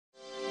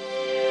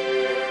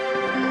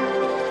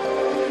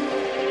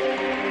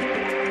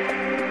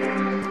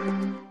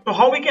So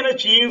how we can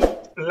achieve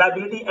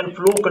reliability and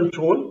flow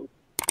control?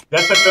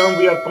 That's a term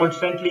we are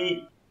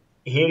constantly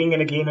hearing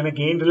and again.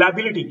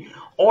 Reliability,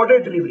 order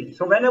delivery.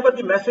 So whenever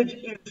the message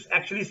is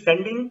actually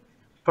sending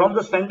from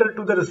the sender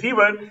to the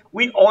receiver,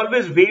 we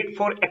always wait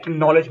for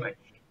acknowledgement.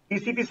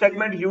 TCP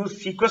segment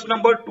use sequence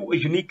number to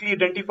uniquely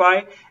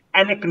identify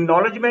an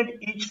acknowledgement.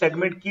 Each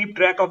segment keep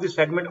track of the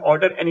segment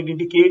order and it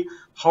indicate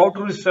how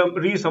to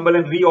reassemble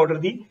and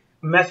reorder the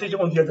message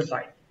on the other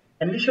side.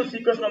 Initial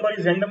sequence number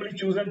is randomly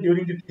chosen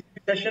during the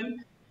TCP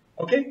session.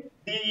 Okay,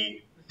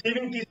 the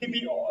receiving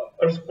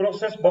TCP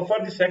process buffer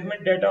the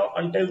segment data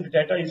until the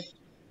data is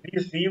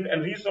received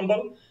and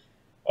reassembled.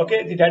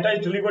 Okay, the data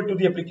is delivered to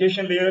the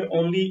application layer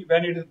only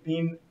when it has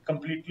been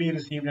completely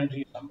received and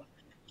reassembled.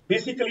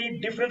 Basically,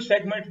 different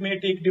segments may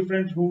take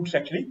different routes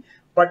actually,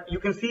 but you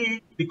can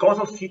see because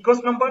of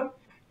sequence number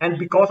and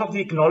because of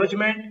the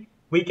acknowledgement,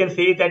 we can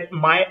say that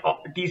my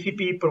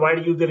TCP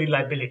provides you the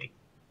reliability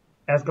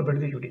as compared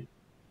to the UDP.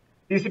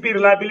 TCP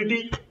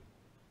reliability.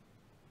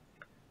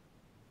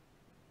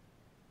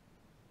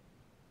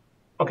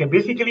 Okay,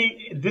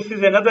 basically, this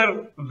is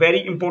another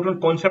very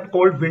important concept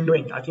called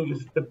windowing. I think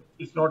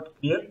it's not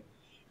clear,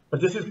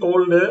 but this is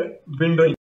called windowing.